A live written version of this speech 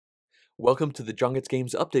Welcome to the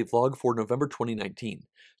JonGetsGames update vlog for November 2019.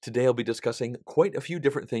 Today I'll be discussing quite a few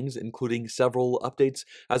different things, including several updates,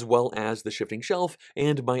 as well as the shifting shelf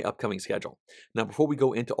and my upcoming schedule. Now before we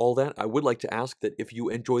go into all that, I would like to ask that if you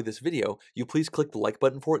enjoy this video, you please click the like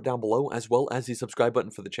button for it down below, as well as the subscribe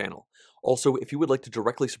button for the channel. Also, if you would like to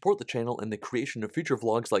directly support the channel and the creation of future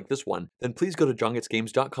vlogs like this one, then please go to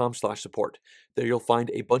JonGetsGames.com/support. There you'll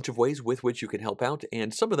find a bunch of ways with which you can help out,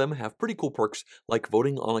 and some of them have pretty cool perks, like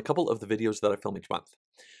voting on a couple of the videos that I film each month.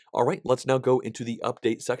 Alright, let's now go into the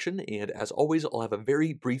update section, and as always, I'll have a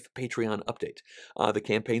very brief Patreon update. The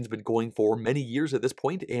campaign's been going for many years at this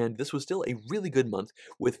point, and this was still a really good month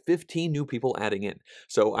with 15 new people adding in.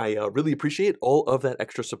 So I really appreciate all of that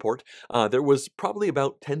extra support. There was probably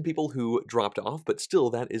about 10 people who dropped off, but still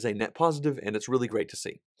that is a net positive, and it's really great to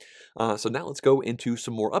see. So now let's go into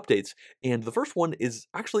some more updates, and the first one is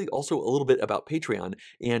actually also a little bit about Patreon,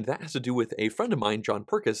 and that has to do with a friend of mine, John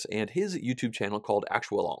Perkis, and his YouTube channel called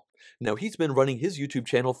Actualol. Now, he's been running his YouTube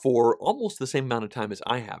channel for almost the same amount of time as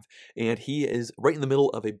I have, and he is right in the middle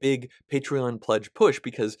of a big Patreon pledge push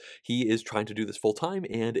because he is trying to do this full time,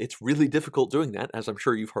 and it's really difficult doing that, as I'm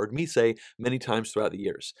sure you've heard me say many times throughout the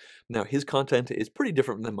years. Now, his content is pretty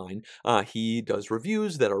different than mine. He does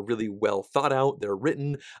reviews that are really well thought out, they're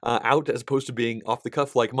written out as opposed to being off the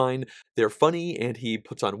cuff like mine. They're funny, and he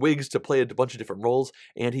puts on wigs to play a bunch of different roles,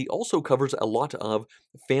 and he also covers a lot of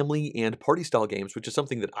family and party style games, which is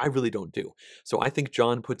something that I really don't do. So I think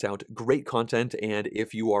John puts out great content, and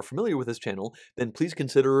if you are familiar with his channel, then please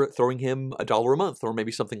consider throwing him $1 a month or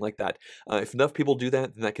maybe something like that. If enough people do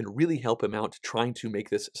that, then that can really help him out trying to make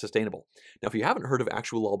this sustainable. Now, if you haven't heard of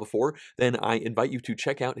Actualol before, then I invite you to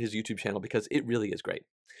check out his YouTube channel because it really is great.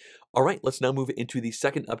 All right, let's now move into the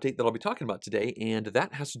second update that I'll be talking about today, and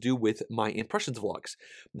that has to do with my impressions vlogs.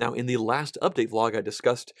 Now, in the last update vlog, I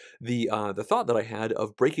discussed the thought that I had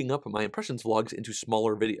of breaking up my impressions vlogs into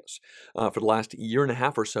smaller videos. For the last year and a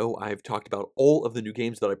half or so, I've talked about all of the new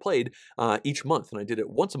games that I played each month, and I did it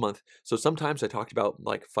once a month. So sometimes I talked about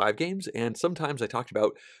like 5 games, and sometimes I talked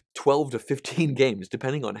about 12 to 15 games,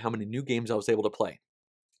 depending on how many new games I was able to play.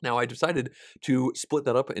 Now, I decided to split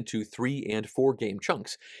that up into 3 and 4 game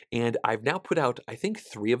chunks, and I've now put out, I think,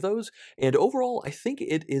 3 of those, and overall, I think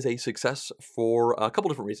it is a success for a couple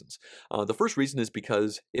different reasons. The first reason is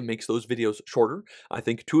because it makes those videos shorter. I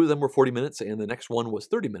think 2 of them were 40 minutes, and the next one was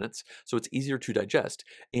 30 minutes, so it's easier to digest,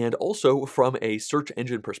 and also, from a search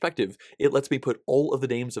engine perspective, it lets me put all of the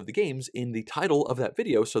names of the games in the title of that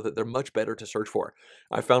video so that they're much better to search for.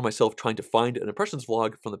 I found myself trying to find an impressions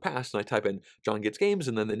vlog from the past, and I type in John Gets Games,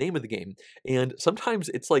 and then the name of the game, and sometimes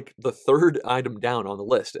it's like the 3rd item down on the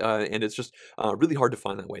list, and it's just really hard to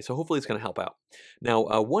find that way, so hopefully it's going to help out.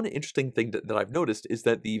 Now, one interesting thing that I've noticed is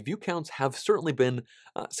that the view counts have certainly been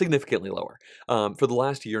significantly lower. For the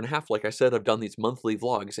last year and a half, like I said, I've done these monthly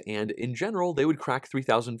vlogs, and in general, they would crack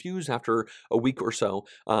 3,000 views after a week or so.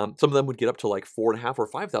 Some of them would get up to like 4,500 or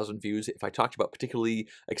 5,000 views if I talked about particularly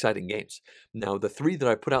exciting games. Now, the 3 that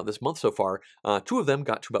I put out this month so far, 2 of them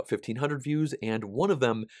got to about 1,500 views, and one of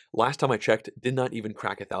them, last time I checked, did not even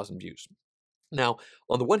crack 1,000 views. Now,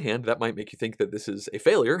 on the one hand, that might make you think that this is a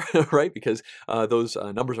failure, right? Because those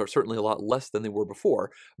numbers are certainly a lot less than they were before.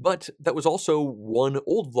 But that was also one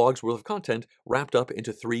old vlog's worth of content wrapped up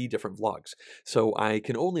into 3 different vlogs. So I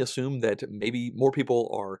can only assume that maybe more people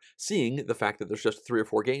are seeing the fact that there's just 3 or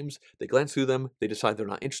 4 games, they glance through them, they decide they're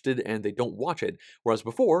not interested, and they don't watch it. Whereas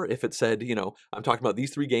before, if it said, you know, I'm talking about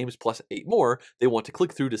these 3 games plus 8 more, they want to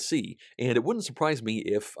click through to see. And it wouldn't surprise me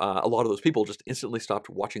if a lot of those people just instantly stopped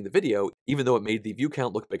watching the video, even though it made the view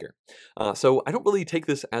count look bigger. So I don't really take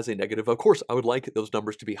this as a negative. Of course, I would like those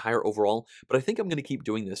numbers to be higher overall, but I think I'm going to keep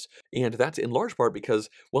doing this. And that's in large part because,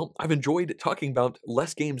 well, I've enjoyed talking about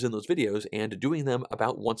less games in those videos and doing them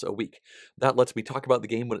about once a week. That lets me talk about the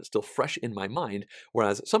game when it's still fresh in my mind,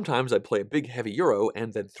 whereas sometimes I'd play a big heavy Euro,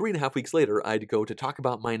 and then 3.5 weeks later, I'd go to talk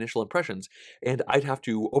about my initial impressions, and I'd have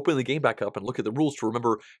to open the game back up and look at the rules to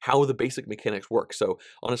remember how the basic mechanics work. So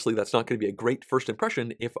honestly, that's not going to be a great first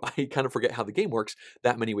impression if I kind of forget how the game works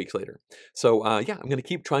that many weeks later. So yeah, I'm going to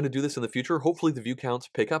keep trying to do this in the future. Hopefully the view counts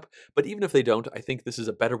pick up, but even if they don't, I think this is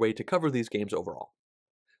a better way to cover these games overall.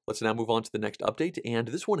 Let's now move on to the next update, and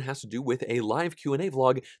this one has to do with a live Q&A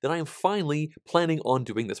vlog that I am finally planning on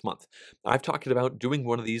doing this month. I've talked about doing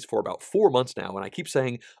one of these for about 4 months now, and I keep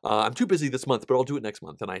saying, I'm too busy this month, but I'll do it next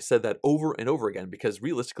month, and I said that over and over again because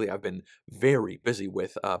realistically I've been very busy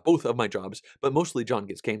with both of my jobs, but mostly John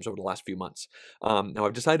Gets Games over the last few months. Now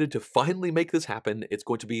I've decided to finally make this happen. It's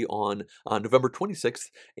going to be on November 26th,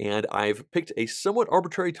 and I've picked a somewhat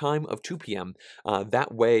arbitrary time of 2 p.m.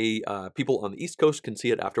 That way people on the East Coast can see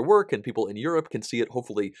it after after work, and people in Europe can see it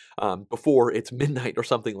hopefully before it's midnight or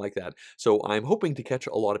something like that. So I'm hoping to catch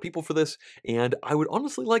a lot of people for this, and I would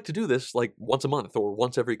honestly like to do this like once a month or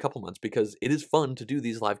once every couple months because it is fun to do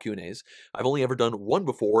these live Q&As. I've only ever done one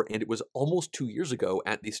before, and it was almost 2 years ago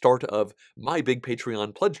at the start of my big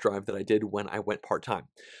Patreon pledge drive that I did when I went part-time.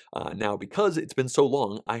 Now, because it's been so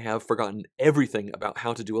long, I have forgotten everything about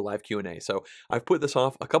how to do a live Q&A. So I've put this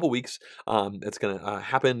off a couple weeks. It's going to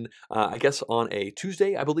happen, I guess, on a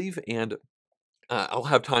Tuesday, I believe, and I'll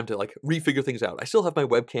have time to like refigure things out. I still have my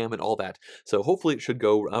webcam and all that, so hopefully it should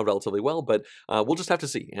go relatively well, but we'll just have to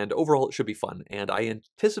see. And overall, it should be fun. And I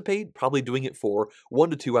anticipate probably doing it for 1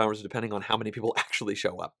 to 2 hours, depending on how many people actually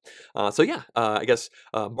show up. So yeah, I guess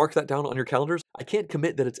mark that down on your calendars. I can't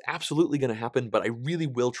commit that it's absolutely going to happen, but I really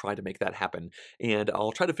will try to make that happen. And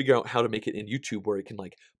I'll try to figure out how to make it in YouTube where it can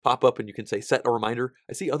like pop up and you can say set a reminder.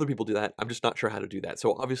 I see other people do that. I'm just not sure how to do that.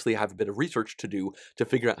 So obviously I have a bit of research to do to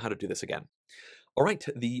figure out how to do this again. All right,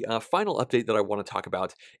 the final update that I want to talk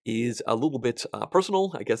about is a little bit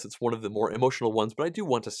personal. I guess it's one of the more emotional ones, but I do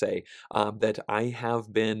want to say that I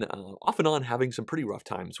have been off and on having some pretty rough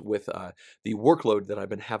times with the workload that I've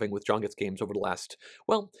been having with JonGetsGames over the last,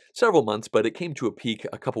 well, several months, but it came to a peak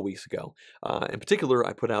a couple weeks ago. In particular,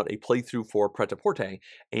 I put out a playthrough for Pret-a-Porter,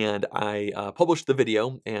 and I published the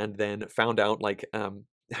video and then found out like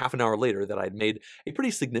half an hour later that I'd made a pretty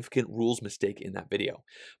significant rules mistake in that video.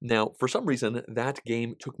 Now, for some reason, that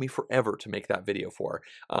game took me forever to make that video for.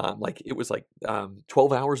 Like, it was like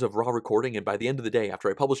 12 hours of raw recording, and by the end of the day, after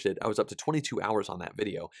I published it, I was up to 22 hours on that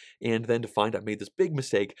video. And then to find I made this big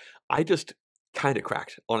mistake, I just kind of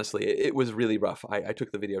cracked, honestly. It was really rough. I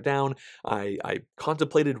took the video down. I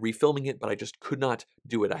contemplated refilming it, but I just could not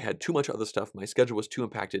do it. I had too much other stuff. My schedule was too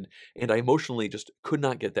impacted, and I emotionally just could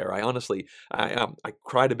not get there. I honestly, I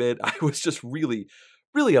cried a bit. I was just really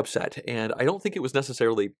upset, and I don't think it was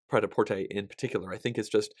necessarily Pret-a-Porter in particular. I think it's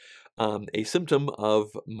just a symptom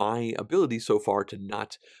of my ability so far to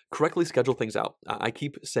not correctly schedule things out. I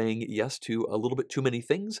keep saying yes to a little bit too many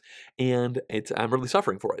things, and I'm really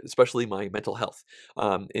suffering for it, especially my mental health.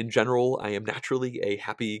 In general, I am naturally a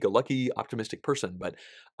happy-go-lucky, optimistic person, but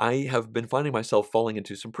I have been finding myself falling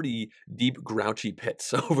into some pretty deep, grouchy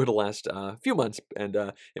pits over the last few months, and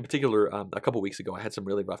in particular, a couple weeks ago, I had some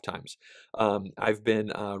really rough times. I've been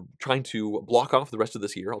trying to block off the rest of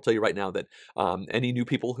this year. I'll tell you right now that any new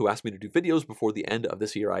people who ask me to do videos before the end of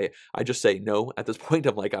this year, I just say no. At this point,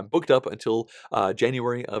 I'm like, I'm booked up until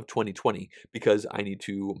January of 2020 because I need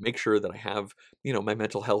to make sure that I have, you know, my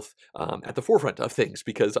mental health at the forefront of things.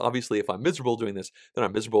 Because obviously, if I'm miserable doing this, then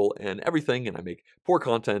I'm miserable in everything, and I make poor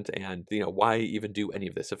content. And you know, why even do any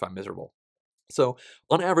of this if I'm miserable? So,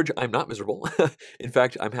 on average, I'm not miserable. In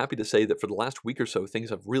fact, I'm happy to say that for the last week or so, things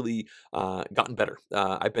have really gotten better.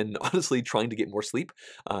 I've been honestly trying to get more sleep.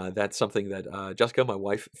 That's something that Jessica, my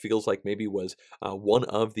wife, feels like maybe was one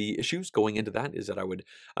of the issues going into that, is that I would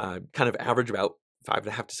kind of average about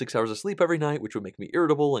 5.5 to 6 hours of sleep every night, which would make me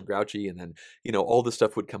irritable and grouchy. And then, you know, all this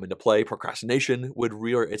stuff would come into play. Procrastination would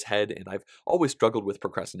rear its head. And I've always struggled with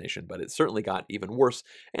procrastination, but it certainly got even worse.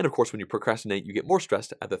 And of course, when you procrastinate, you get more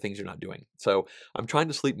stressed at the things you're not doing. So I'm trying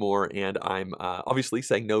to sleep more, and I'm obviously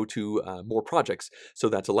saying no to more projects. So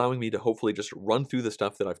that's allowing me to hopefully just run through the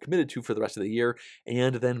stuff that I've committed to for the rest of the year,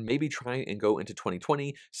 and then maybe try and go into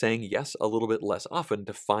 2020 saying yes a little bit less often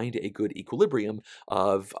to find a good equilibrium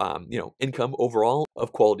of, you know, income overall,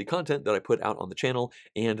 of quality content that I put out on the channel,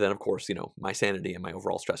 and then of course, you know, my sanity and my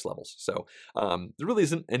overall stress levels. So there really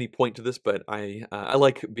isn't any point to this, but I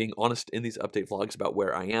like being honest in these update vlogs about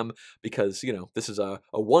where I am, because, you know, this is a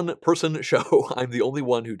one-person show. I'm the only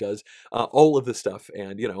one who does all of this stuff,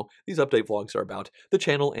 and, you know, these update vlogs are about the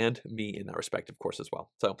channel and me in that respect, of course, as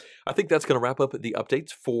well. So I think that's going to wrap up the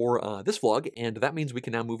updates for this vlog, and that means we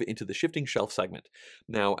can now move into the shifting shelf segment.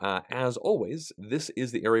 Now, as always, this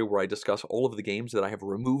is the area where I discuss all of the games that I have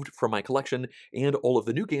removed from my collection and all of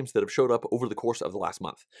the new games that have showed up over the course of the last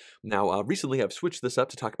month. Now, recently I've switched this up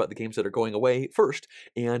to talk about the games that are going away first,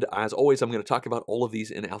 and as always, I'm going to talk about all of these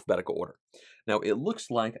in alphabetical order. Now, it looks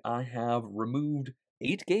like I have removed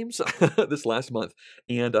 8 games this last month,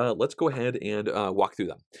 and let's go ahead and walk through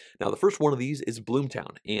them. Now, the first one of these is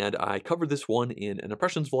Bloomtown, and I covered this one in an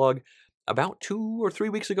impressions vlog about 2 or 3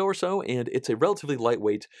 weeks ago or so, and it's a relatively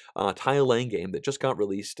lightweight tile laying game that just got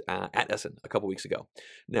released at Essen a couple weeks ago.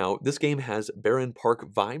 Now, this game has Barren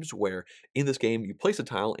Park vibes, where in this game you place a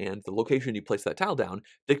tile, and the location you place that tile down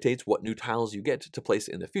dictates what new tiles you get to place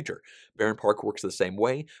in the future. Barren Park works the same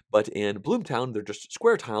way, but in Bloomtown they're just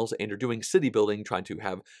square tiles, and you're doing city building, trying to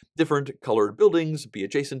have different colored buildings be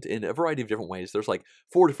adjacent in a variety of different ways. There's like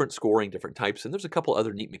 4 different scoring different types, and there's a couple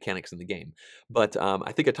other neat mechanics in the game. But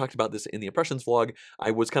I think I talked about this in the Impressions vlog.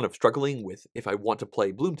 I was kind of struggling with if I want to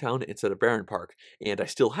play Bloomtown instead of Barren Park, and I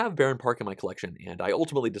still have Barren Park in my collection, and I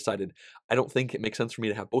ultimately decided I don't think it makes sense for me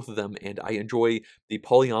to have both of them, and I enjoy the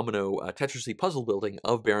polyomino Tetrisy puzzle building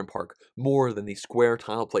of Barren Park more than the square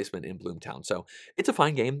tile placement in Bloomtown. So it's a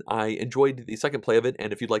fine game. I enjoyed the second play of it,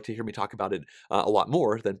 and if you'd like to hear me talk about it a lot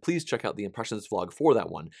more, then please check out the Impressions vlog for that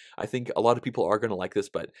one. I think a lot of people are going to like this,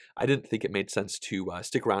 but I didn't think it made sense to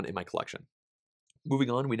stick around in my collection.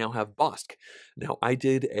 Moving on, we now have Bosk. Now, I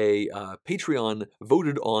did a Patreon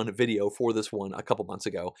voted on video for this one a couple months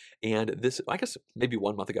ago, and this, I guess, maybe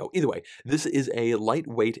 1 month ago. Either way, this is a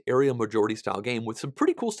lightweight area majority style game with some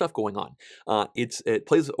pretty cool stuff going on. It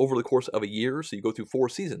plays over the course of a year, so you go through 4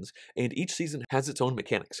 seasons, and each season has its own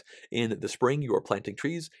mechanics. In the spring, you are planting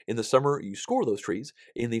trees. In the summer, you score those trees.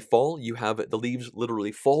 In the fall, you have the leaves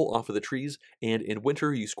literally fall off of the trees, and in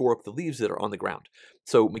winter, you score up the leaves that are on the ground.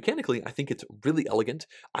 So mechanically, I think it's really elegant.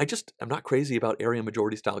 I'm not crazy about area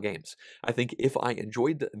majority style games. I think if I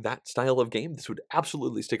enjoyed that style of game, this would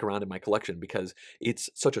absolutely stick around in my collection because it's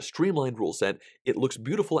such a streamlined rule set. It looks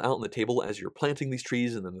beautiful out on the table as you're planting these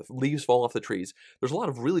trees and then the leaves fall off the trees. There's a lot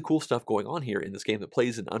of really cool stuff going on here in this game that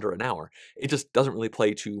plays in under an hour. It just doesn't really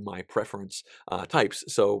play to my preference types,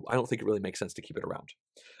 so I don't think it really makes sense to keep it around.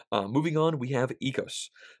 Moving on, we have Ecos.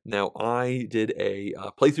 Now, I did a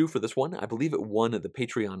playthrough for this one. I believe it won the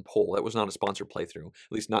Patreon poll. That was not a sponsored playthrough,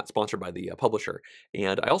 at least not sponsored by the publisher.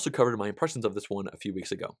 And I also covered my impressions of this one a few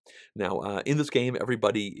weeks ago. Now, in this game,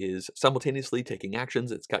 everybody is simultaneously taking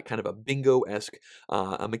actions. It's got kind of a bingo-esque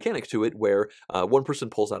mechanic to it where one person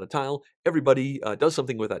pulls out a tile, everybody does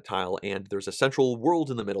something with that tile, and there's a central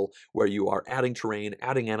world in the middle where you are adding terrain,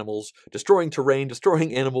 adding animals, destroying terrain,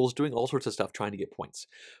 destroying animals, doing all sorts of stuff trying to get points.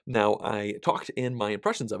 Now, I talked in my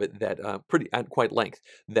impressions of it that at quite length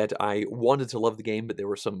that I wanted to love the game, but there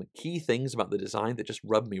were some key things about the design that just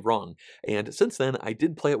rubbed me wrong. And since then, I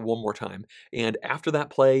did play it one more time, and after that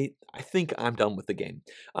play, I think I'm done with the game.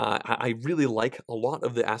 I really like a lot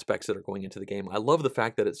of the aspects that are going into the game. I love the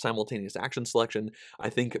fact that it's simultaneous action selection. I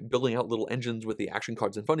think building out little engines with the action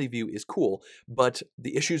cards in front of you is cool, but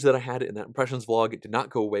the issues that I had in that impressions vlog did not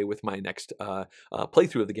go away with my next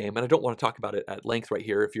playthrough of the game, and I don't want to talk about it at length right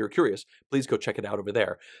here. If you're curious, please go check it out over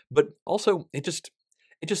there. But also, it just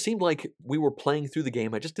seemed like we were playing through the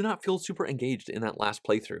game. I just did not feel super engaged in that last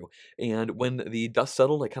playthrough. And when the dust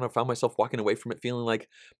settled, I kind of found myself walking away from it feeling like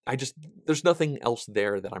there's nothing else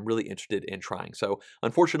there that I'm really interested in trying. So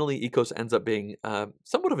unfortunately, Ecos ends up being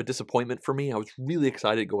somewhat of a disappointment for me. I was really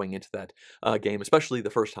excited going into that game, especially the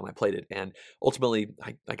first time I played it. And ultimately,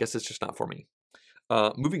 I guess it's just not for me.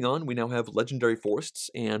 Moving on, we now have Legendary Forests,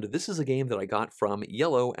 and this is a game that I got from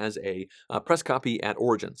Yellow as a press copy at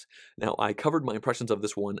Origins. Now, I covered my impressions of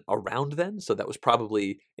this one around then, so that was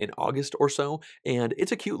probably in August or so, and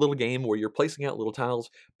it's a cute little game where you're placing out little tiles,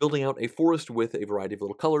 building out a forest with a variety of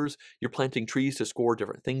little colors, you're planting trees to score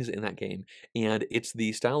different things in that game, and it's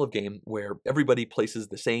the style of game where everybody places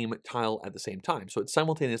the same tile at the same time, so it's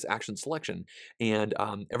simultaneous action selection, and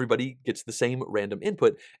everybody gets the same random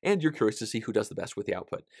input, and you're curious to see who does the best with the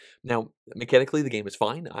output. Now, mechanically, the game is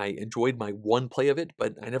fine. I enjoyed my one play of it,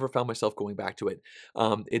 but I never found myself going back to it.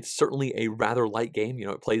 It's certainly a rather light game. You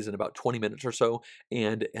know, it plays in about 20 minutes or so,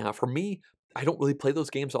 and for me, I don't really play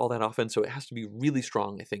those games all that often, so it has to be really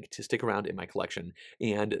strong, I think, to stick around in my collection.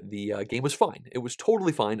 And the game was fine. It was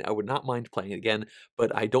totally fine. I would not mind playing it again,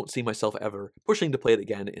 but I don't see myself ever pushing to play it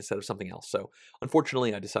again instead of something else. So,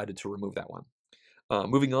 unfortunately, I decided to remove that one.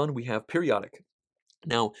 Moving on, we have Periodic.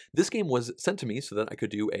 Now, this game was sent to me so that I could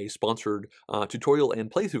do a sponsored tutorial and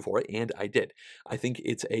playthrough for it, and I did. I think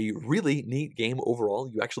it's a really neat game overall.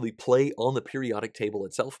 You actually play on the periodic table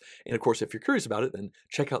itself, and of course, if you're curious about it, then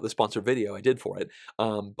check out the sponsored video I did for it.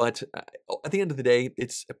 But at the end of the day,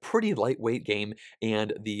 it's a pretty lightweight game,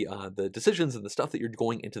 and the decisions and the stuff that you're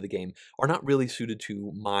going into the game are not really suited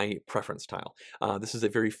to my preference style. This is a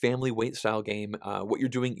very family weight style game. What you're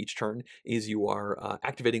doing each turn is you are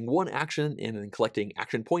activating one action and then collecting getting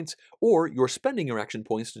action points, or you're spending your action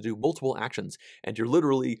points to do multiple actions, and you're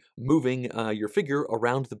literally moving your figure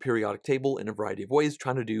around the periodic table in a variety of ways,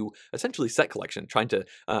 trying to do essentially set collection, trying to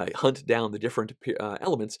hunt down the different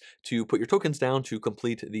elements to put your tokens down to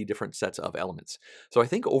complete the different sets of elements. So I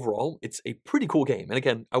think overall, it's a pretty cool game. And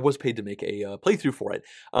again, I was paid to make a playthrough for it,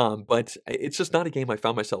 but it's just not a game I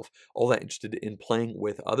found myself all that interested in playing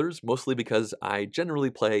with others, mostly because I generally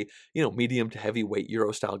play, medium to heavyweight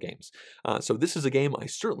Euro style games. So this is a game I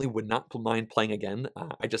certainly would not mind playing again.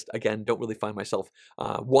 I just, again, don't really find myself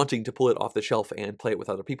wanting to pull it off the shelf and play it with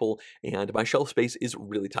other people, and my shelf space is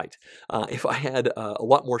really tight. If I had a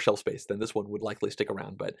lot more shelf space, then this one would likely stick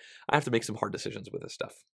around, but I have to make some hard decisions with this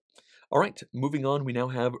stuff. All right, moving on, we now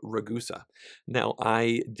have Ragusa. Now,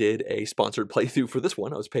 I did a sponsored playthrough for this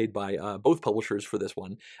one. I was paid by both publishers for this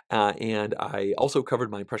one, and I also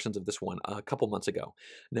covered my impressions of this one a couple months ago.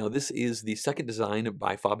 Now, this is the second design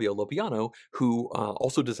by Fabio Lopiano, who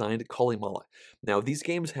also designed Kalimala. Now, these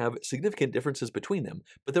games have significant differences between them,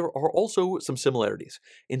 but there are also some similarities.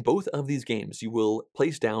 In both of these games, you will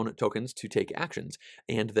place down tokens to take actions,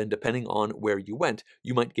 and then depending on where you went,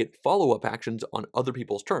 you might get follow-up actions on other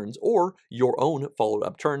people's turns, or your own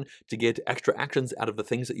followed-up turn to get extra actions out of the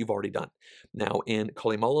things that you've already done. Now, in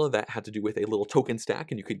Kalimala, that had to do with a little token stack,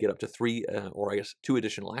 and you could get up to 3, or I guess 2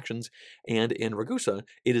 additional actions. And in Ragusa,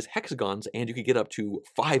 it is hexagons, and you could get up to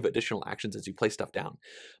 5 additional actions as you place stuff down.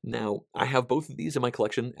 Now, I have both of these in my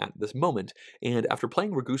collection at this moment, and after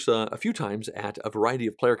playing Ragusa a few times at a variety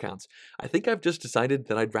of player counts, I think I've just decided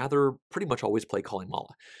that I'd rather pretty much always play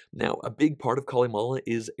Kalimala. Now, a big part of Kalimala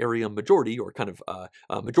is area majority, or kind of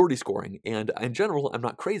majority scoring, and in general, I'm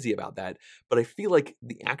not crazy about that, but I feel like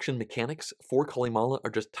the action mechanics for Kalimala are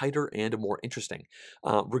just tighter and more interesting.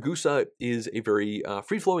 Ragusa is a very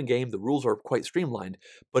free-flowing game. The rules are quite streamlined,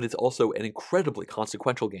 but it's also an incredibly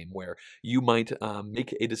consequential game where you might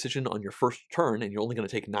make a decision on your first turn, and you're only going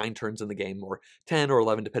to take 9 turns in the game, or 10 or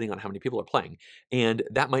 11, depending on how many people are playing, and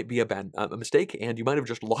that might be a mistake, and you might have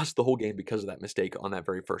just lost the whole game because of that mistake on that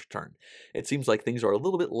very first turn. It seems like things are a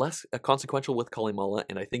little bit less consequential with Kalimala,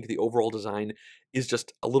 and I think the overall design is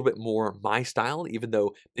just a little bit more my style, even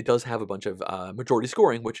though it does have a bunch of majority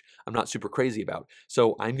scoring, which I'm not super crazy about.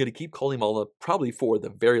 So I'm going to keep Kalimala probably for the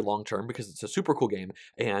very long term because it's a super cool game,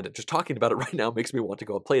 and just talking about it right now makes me want to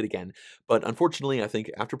go play it again. But unfortunately, I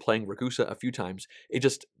think after playing Ragusa a few times, it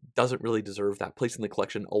just doesn't really deserve that place in the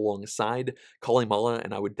collection alongside Kalimala,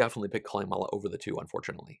 and I would definitely pick Kalimala over the two,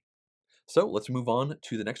 unfortunately. So let's move on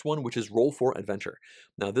to the next one, which is Roll for Adventure.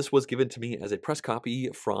 Now, this was given to me as a press copy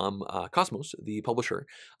from Cosmos, the publisher.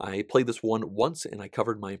 I played this one once, and I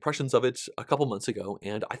covered my impressions of it a couple months ago,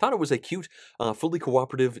 and I thought it was a cute, fully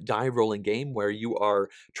cooperative die-rolling game where you are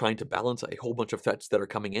trying to balance a whole bunch of threats that are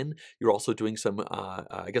coming in. You're also doing some,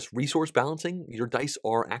 I guess, resource balancing. Your dice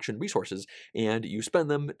are action resources, and you spend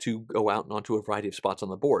them to go out and onto a variety of spots on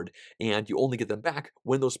the board, and you only get them back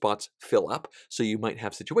when those spots fill up. So you might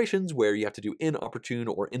have situations where you have to do inopportune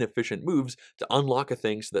or inefficient moves to unlock a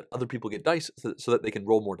thing so that other people get dice so that they can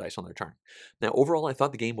roll more dice on their turn. Now, overall, I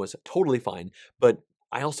thought the game was totally fine, but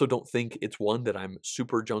I also don't think it's one that I'm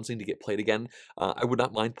super jonesing to get played again. I would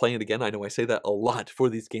not mind playing it again. I know I say that a lot for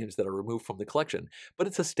these games that are removed from the collection, but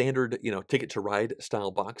it's a standard, Ticket to Ride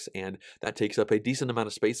style box, and that takes up a decent amount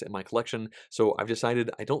of space in my collection, so I've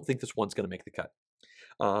decided I don't think this one's going to make the cut.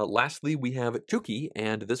 Lastly, we have Tuki,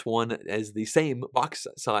 and this one is the same box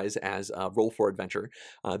size as Roll for Adventure.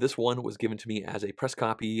 This one was given to me as a press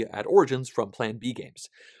copy at Origins from Plan B Games.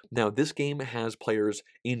 Now, this game has players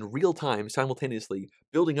in real time simultaneously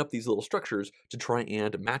building up these little structures to try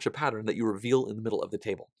and match a pattern that you reveal in the middle of the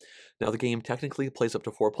table. Now, the game technically plays up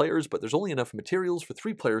to 4 players, but there's only enough materials for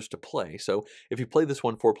 3 players to play, so if you play this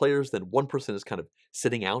one 4 players, then one person is kind of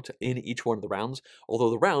sitting out in each one of the rounds, although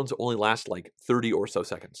the rounds only last like 30 or so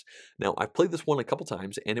seconds. Now, I've played this one a couple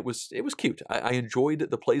times, and it was cute. I enjoyed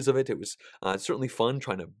the plays of it. It was certainly fun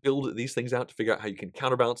trying to build these things out to figure out how you can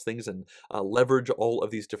counterbalance things and leverage all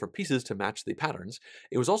of these different pieces to match the patterns.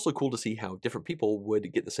 It was also cool to see how different people would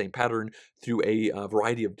get the same pattern through a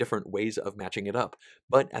variety of different ways of matching it up.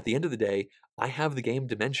 But at the end of the day, I have the game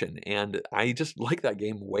Dimension, and I just like that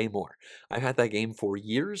game way more. I've had that game for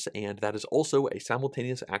years, and that is also a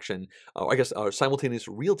simultaneous action, a simultaneous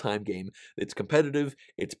real-time game. It's competitive,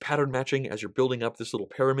 it's pattern matching as you're building up this little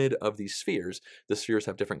pyramid of these spheres. The spheres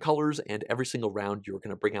have different colors, and every single round you're going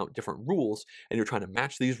to bring out different rules, and you're trying to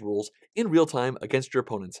match these rules in real time against your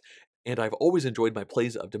opponents. And I've always enjoyed my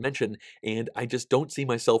plays of Dimension, and I just don't see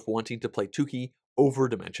myself wanting to play Tuki over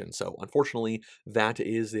Dimension. So unfortunately, that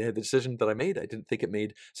is the decision that I made. I didn't think it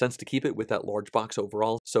made sense to keep it with that large box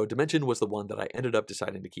overall, so Dimension was the one that I ended up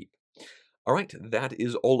deciding to keep. All right, that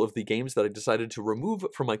is all of the games that I decided to remove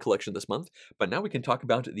from my collection this month, but now we can talk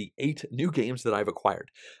about the 8 new games that I've acquired.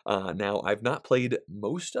 Now, I've not played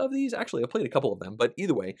most of these, actually, I've played a couple of them, but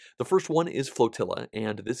either way, the first one is Flotilla,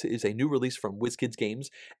 and this is a new release from WizKids Games,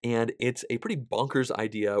 and it's a pretty bonkers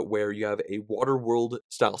idea where you have a water world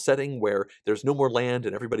style setting where there's no more land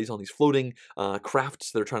and everybody's on these floating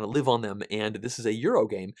crafts that are trying to live on them, and this is a Euro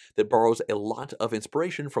game that borrows a lot of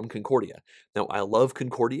inspiration from Concordia. Now, I love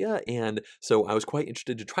Concordia, and so I was quite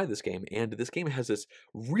interested to try this game, and this game has this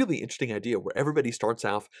really interesting idea where everybody starts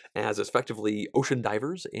off as effectively ocean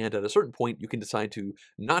divers, and at a certain point you can decide to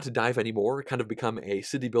not dive anymore, kind of become a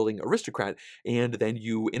city building aristocrat, and then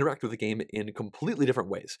you interact with the game in completely different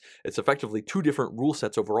ways. It's effectively two different rule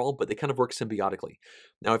sets overall, but they kind of work symbiotically.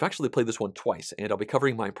 Now, I've actually played this one twice, and I'll be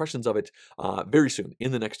covering my impressions of it very soon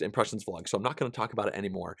in the next impressions vlog, so I'm not going to talk about it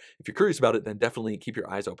anymore. If you're curious about it, then definitely keep your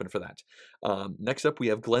eyes open for that. Next up, we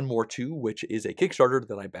have Glenmore 2, which is a Kickstarter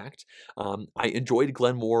that I backed. I enjoyed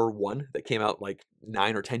Glenmore 1 that came out like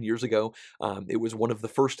 9 or 10 years ago. It was one of the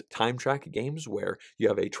first time track games where you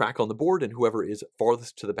have a track on the board and whoever is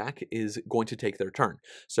farthest to the back is going to take their turn.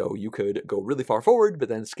 So you could go really far forward, but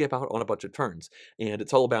then skip out on a bunch of turns. And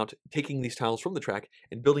it's all about taking these tiles from the track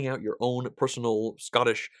and building out your own personal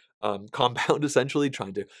Scottish compound, essentially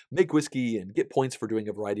trying to make whiskey and get points for doing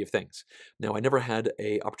a variety of things. Now, I never had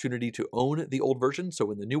a opportunity to own the old version, so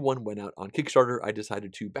when the new one went out on Kickstarter, I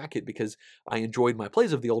decided to back it because I enjoyed my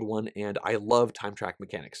plays of the old one and I love time track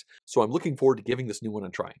mechanics. So I'm looking forward to giving this new one a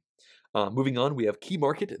try. Moving on, we have Key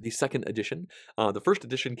Market, the second edition. The first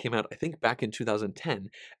edition came out, I think, back in 2010,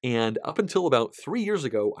 and up until about 3 years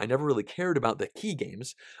ago, I never really cared about the Key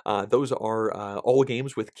games. Those are all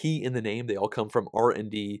games with Key in the name. They all come from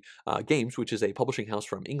R&D Games, which is a publishing house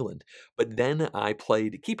from England. But then I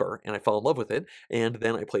played Keeper, and I fell in love with it, and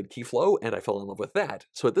then I played Key Flow, and I fell in love with that.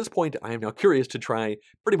 So at this point, I am now curious to try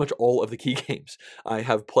pretty much all of the Key games. I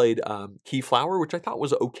have played Key Flower, which I thought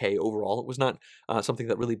was okay overall. It was not something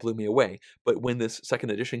that really blew me away. But when this second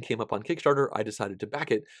edition came up on Kickstarter, I decided to back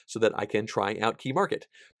it so that I can try out Key Market.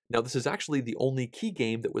 Now, this is actually the only Key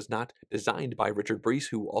game that was not designed by Richard Breese,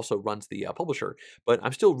 who also runs the publisher, but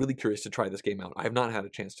I'm still really curious to try this game out. I have not had a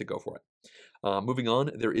chance to go for it. Moving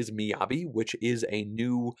on, there is Miyabi, which is a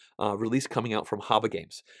new release coming out from Haba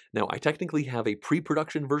Games. Now, I technically have a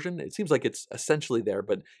pre-production version. It seems like it's essentially there,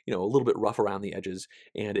 but a little bit rough around the edges.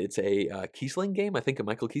 And it's a Kiesling game, I think a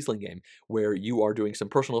Michael Kiesling game, where you are doing some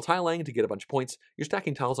personal tiling to get a bunch of points. You're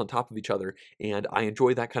stacking tiles on top of each other, and I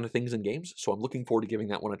enjoy that kind of things in games, so I'm looking forward to giving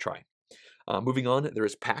that one a try. Moving on, there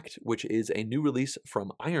is Pact, which is a new release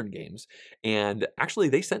from Iron Games, and actually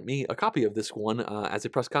they sent me a copy of this one as a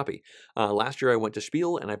press copy. Last year I went to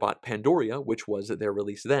Spiel and I bought Pandoria, which was their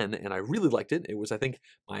release then, and I really liked it. It was, I think,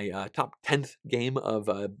 my top 10th game of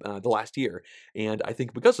the last year, and I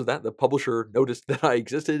think because of that, the publisher noticed that I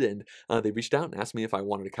existed, and they reached out and asked me if I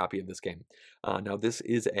wanted a copy of this game. Now, this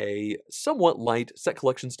is a somewhat light set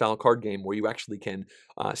collection style card game where you actually can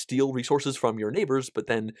steal resources from your neighbors, but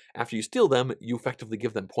then after you steal them, you effectively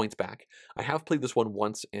give them points back. I have played this one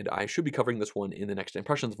once, and I should be covering this one in the next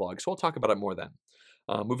Impressions vlog, so I'll talk about it more then.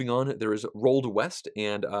 Moving on, there is Rolled West,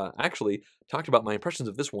 and I actually talked about my impressions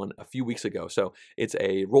of this one a few weeks ago. So it's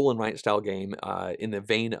a roll and write style game in the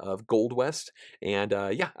vein of Gold West, and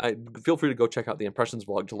yeah, feel free to go check out the Impressions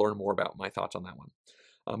vlog to learn more about my thoughts on that one.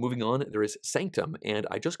 Moving on, there is Sanctum, and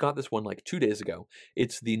I just got this one like 2 days ago.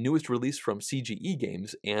 It's the newest release from CGE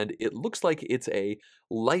Games, and it looks like it's a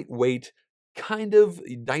lightweight, kind of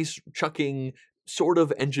dice chucking, sort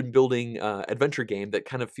of engine building adventure game that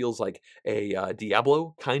kind of feels like a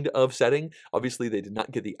Diablo kind of setting. Obviously, they did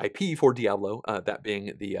not get the IP for Diablo, that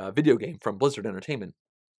being the video game from Blizzard Entertainment.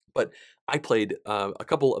 But I played a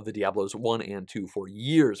couple of the Diablos 1 and 2 for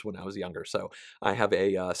years when I was younger, so I have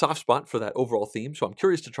a soft spot for that overall theme, so I'm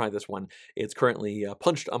curious to try this one. It's currently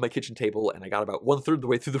punched on my kitchen table, and I got about 1/3 of the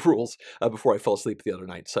way through the rules before I fell asleep the other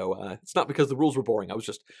night, so it's not because the rules were boring. I was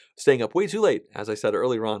just staying up way too late. As I said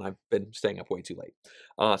earlier on, I've been staying up way too late.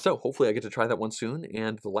 So hopefully I get to try that one soon,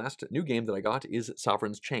 and the last new game that I got is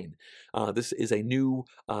Sovereign's Chain. This is a new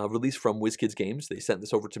release from WizKids Games. They sent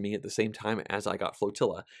this over to me at the same time as I got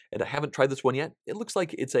Flotilla, and I haven't tried this one yet. It looks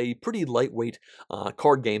like it's a pretty lightweight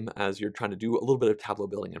card game as you're trying to do a little bit of tableau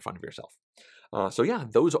building in front of yourself. So yeah,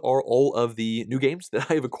 those are all of the new games that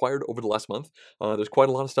I have acquired over the last month. There's quite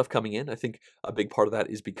a lot of stuff coming in. I think a big part of that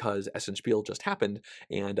is because Essen Spiel just happened,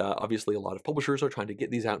 and obviously a lot of publishers are trying to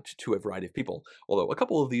get these out to a variety of people, although a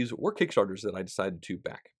couple of these were Kickstarters that I decided to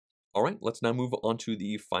back. All right, let's now move on to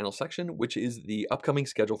the final section, which is the upcoming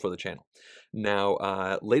schedule for the channel.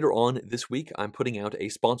 Now, later on this week, I'm putting out a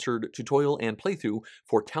sponsored tutorial and playthrough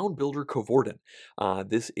for Town Builder Covorden.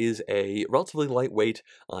 This is a relatively lightweight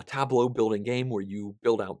tableau building game where you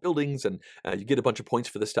build out buildings and you get a bunch of points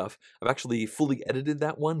for this stuff. I've actually fully edited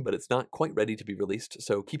that one, but it's not quite ready to be released,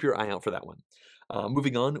 so keep your eye out for that one.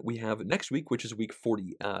 Moving on, we have next week, which is week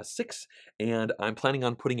 46, and I'm planning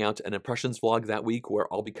on putting out an impressions vlog that week where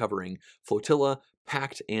I'll be covering Flotilla,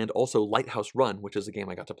 Pact, and also Lighthouse Run, which is a game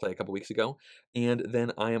I got to play a couple weeks ago. And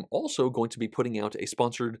then I am also going to be putting out a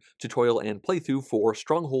sponsored tutorial and playthrough for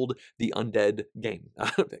Stronghold, the Undead game.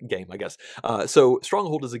 I guess. So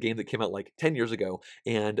Stronghold is a game that came out like 10 years ago,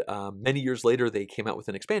 and many years later they came out with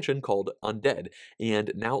an expansion called Undead.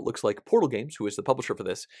 And now it looks like Portal Games, who is the publisher for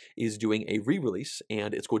this, is doing a re-release,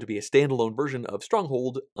 and it's going to be a standalone version of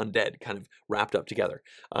Stronghold Undead, kind of wrapped up together.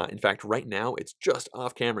 In fact, right now it's just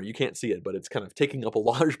off camera. You can't see it, but it's kind of taking up a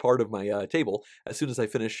large part of my table. As soon as I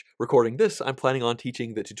finish recording this, I'm planning on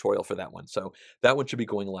teaching the tutorial for that one. So that one should be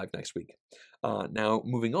going live next week. Now,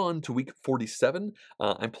 moving on to week 47,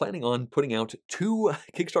 I'm planning on putting out 2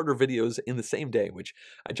 Kickstarter videos in the same day, which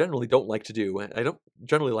I generally don't like to do. I don't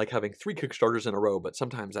generally like having 3 Kickstarters in a row, but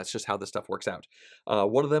sometimes that's just how this stuff works out.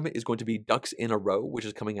 One of them is going to be Ducks in a Row, which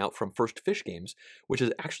is coming out from First Fish Games, which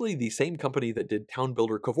is actually the same company that did Town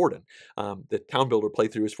Builder Covorden. The Town Builder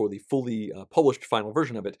playthrough is for the fully published final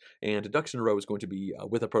version of it, and Ducks in a Row is going to be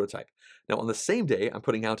with a prototype. Now, on the same day, I'm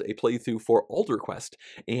putting out a playthrough for Alder Quest,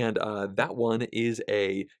 and that one is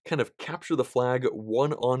a kind of capture the flag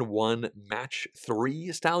one-on-one match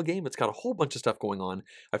 3 style game. It's got a whole bunch of stuff going on.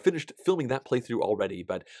 I finished filming that playthrough already,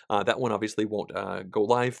 but that one obviously won't go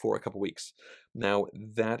live for a couple weeks. Now,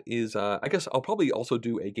 that is, I guess I'll probably also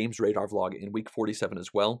do a Games Radar vlog in week 47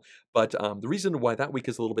 as well, but the reason why that week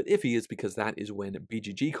is a little bit iffy is because that is when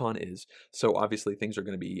BGGCon is, so obviously things are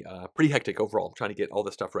going to be pretty hectic overall. I'm trying to get all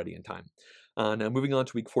this stuff ready in time. Now, moving on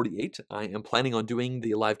to week 48, I am planning on doing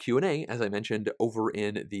the live Q&A, as I mentioned, over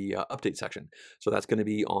in the update section. So that's going to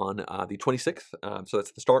be on the 26th, so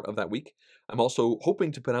that's the start of that week. I'm also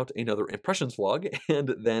hoping to put out another impressions vlog,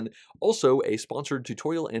 and then also a sponsored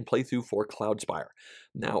tutorial and playthrough for Cloudspire.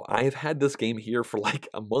 Now, I've had this game here for like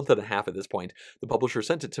a month and a half at this point. The publisher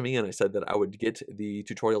sent it to me, and I said that I would get the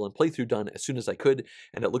tutorial and playthrough done as soon as I could,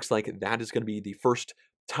 and it looks like that is going to be the first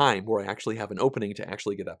time where I actually have an opening to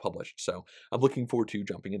actually get that published. So I'm looking forward to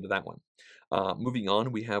jumping into that one. Moving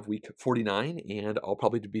on, we have week 49, and I'll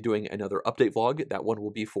probably be doing another update vlog. That one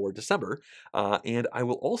will be for December. And I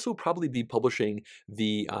will also probably be publishing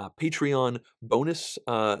the Patreon bonus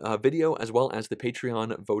video as well as the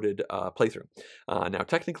Patreon voted playthrough. Now,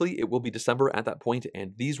 technically, it will be December at that point,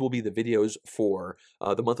 and these will be the videos for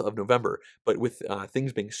the month of November. But with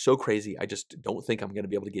things being so crazy, I just don't think I'm going to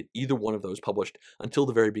be able to get either one of those published until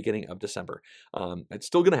the very beginning of December. It's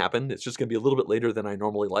still going to happen. It's just going to be a little bit later than I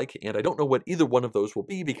normally like, and I don't know what either one of those will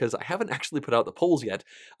be because I haven't actually put out the polls yet.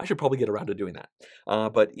 I should probably get around to doing that.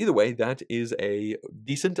 But either way, that is a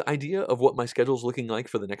decent idea of what my schedule is looking like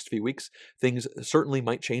for the next few weeks. Things certainly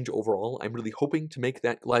might change overall. I'm really hoping to make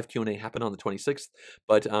that live Q&A happen on the 26th,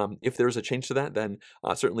 but if there's a change to that, then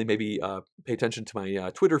certainly maybe pay attention to my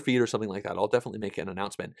Twitter feed or something like that. I'll definitely make an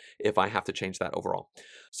announcement if I have to change that overall.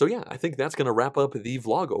 So yeah, I think that's going to wrap up the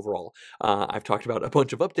vlog overall. I've talked about a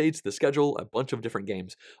bunch of updates, the schedule, a bunch of different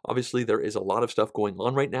games. Obviously, there is a lot of stuff going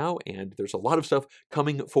on right now, and there's a lot of stuff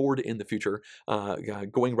coming forward in the future,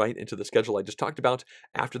 going right into the schedule I just talked about.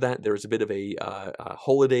 After that, there's a bit of a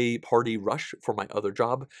holiday party rush for my other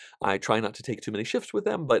job. I try not to take too many shifts with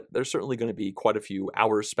them, but there's certainly going to be quite a few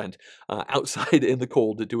hours spent outside in the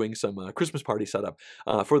cold doing some Christmas party setup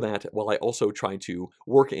for that, while I also try to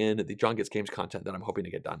work in the JonGetsGames content that I'm hoping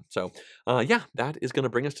to get done. So yeah, that is going to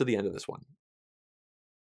bring us to the end of this one.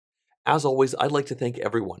 As always, I'd like to thank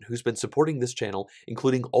everyone who's been supporting this channel,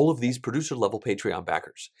 including all of these producer-level Patreon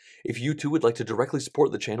backers. If you too would like to directly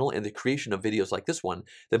support the channel and the creation of videos like this one,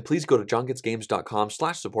 then please go to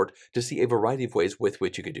JonGetsGames.com/support to see a variety of ways with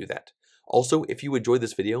which you could do that. Also, if you enjoyed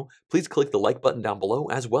this video, please click the like button down below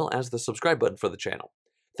as well as the subscribe button for the channel.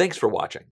 Thanks for watching.